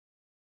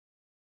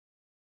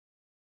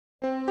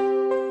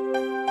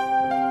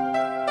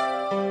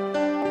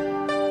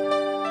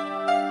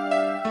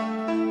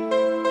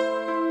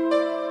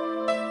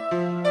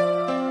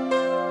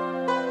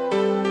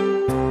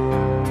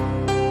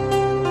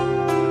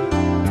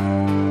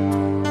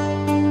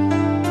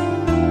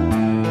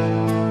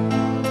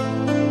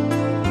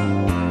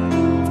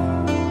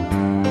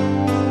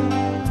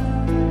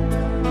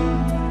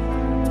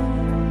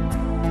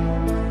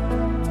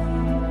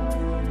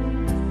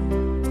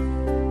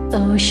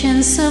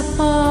Oceans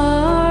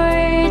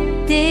apart,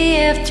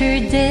 day after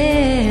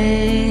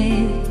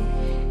day,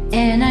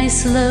 and I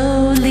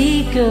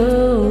slowly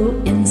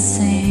go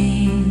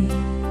insane.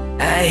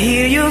 I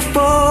hear your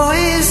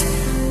voice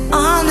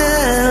on the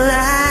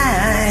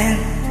line,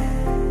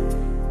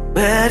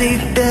 but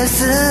it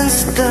doesn't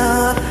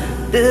stop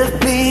the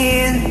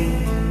pain.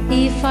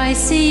 If I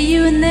see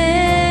you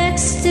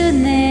next to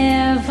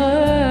never,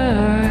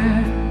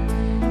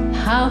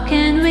 how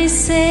can we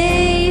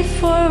say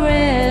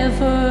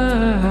forever?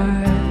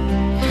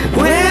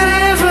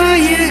 Wherever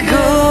you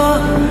go,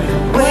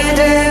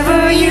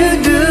 whatever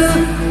you do,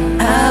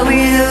 I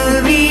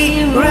will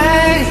be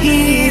right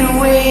here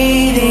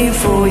waiting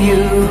for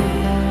you.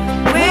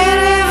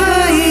 Wherever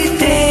it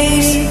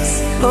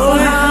takes, or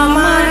how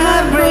my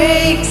heart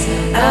breaks,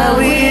 I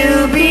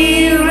will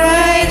be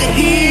right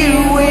here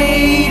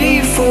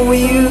waiting for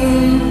you.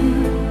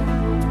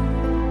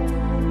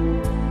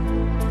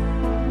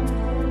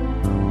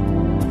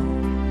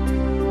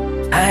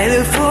 I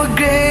look for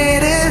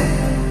greater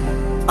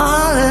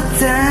all the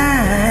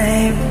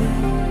time,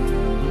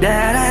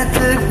 that I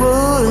took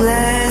will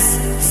last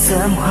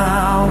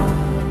somehow.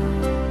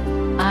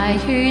 I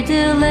hear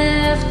the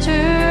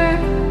laughter,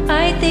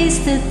 I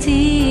taste the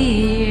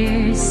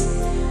tears,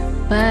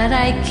 but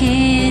I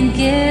can't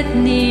get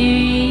near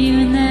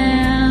you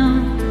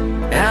now.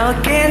 How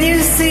can you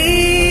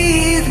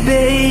see it,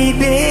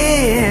 baby?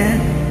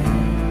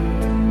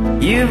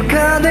 You've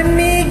got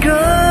me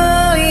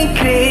going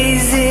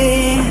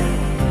crazy.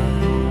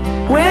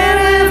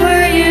 Wherever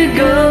you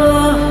go,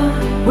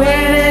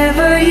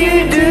 wherever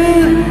you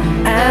do,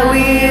 I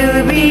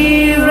will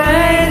be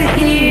right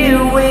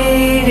here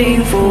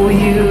waiting for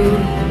you.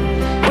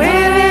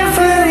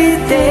 Wherever it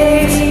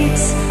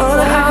takes, or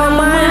how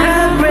my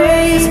heart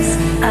breaks,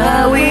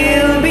 I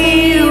will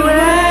be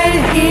right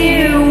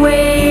here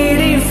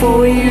waiting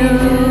for you.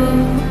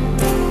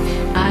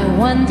 I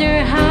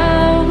wonder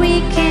how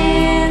we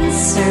can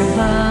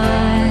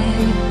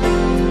survive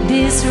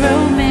this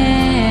romance.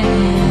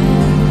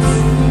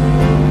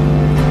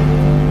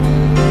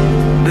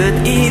 But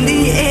in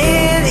the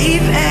end,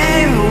 if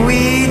I'm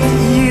with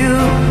you,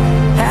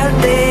 I'll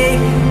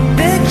take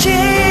the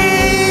chance.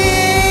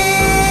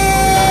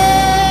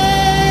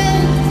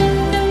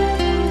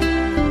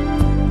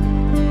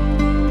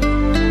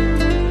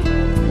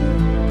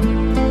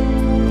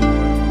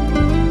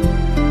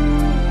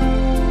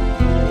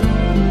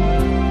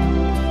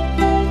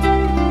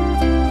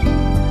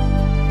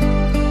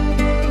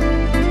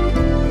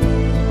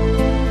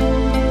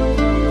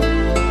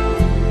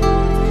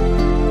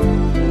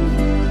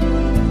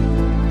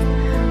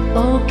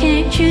 Oh,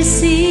 can't you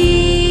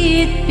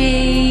see it,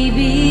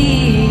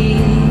 baby?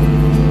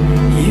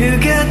 You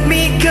got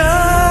me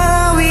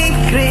going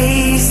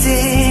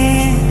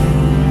crazy.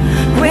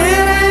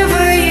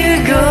 Wherever you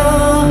go,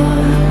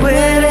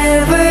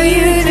 wherever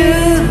you do,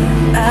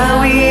 I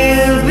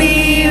will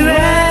be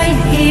right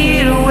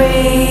here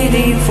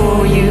waiting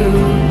for you.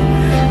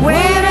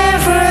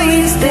 Wherever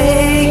it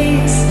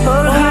takes,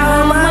 or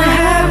how my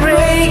heart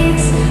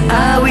breaks,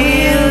 I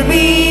will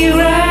be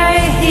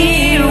right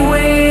here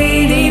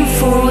waiting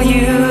for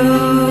you.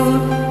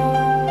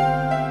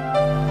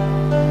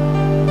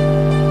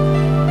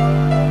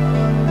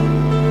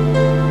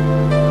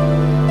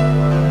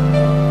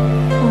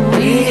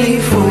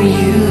 Waiting for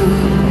you.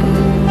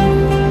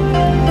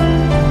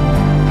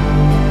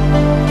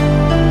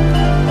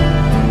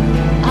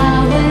 I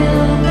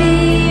will be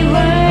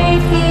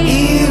right here.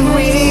 Here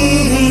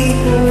waiting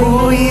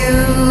for you.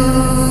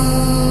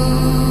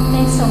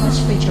 Thanks so much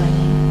for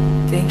joining.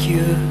 Thank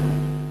you.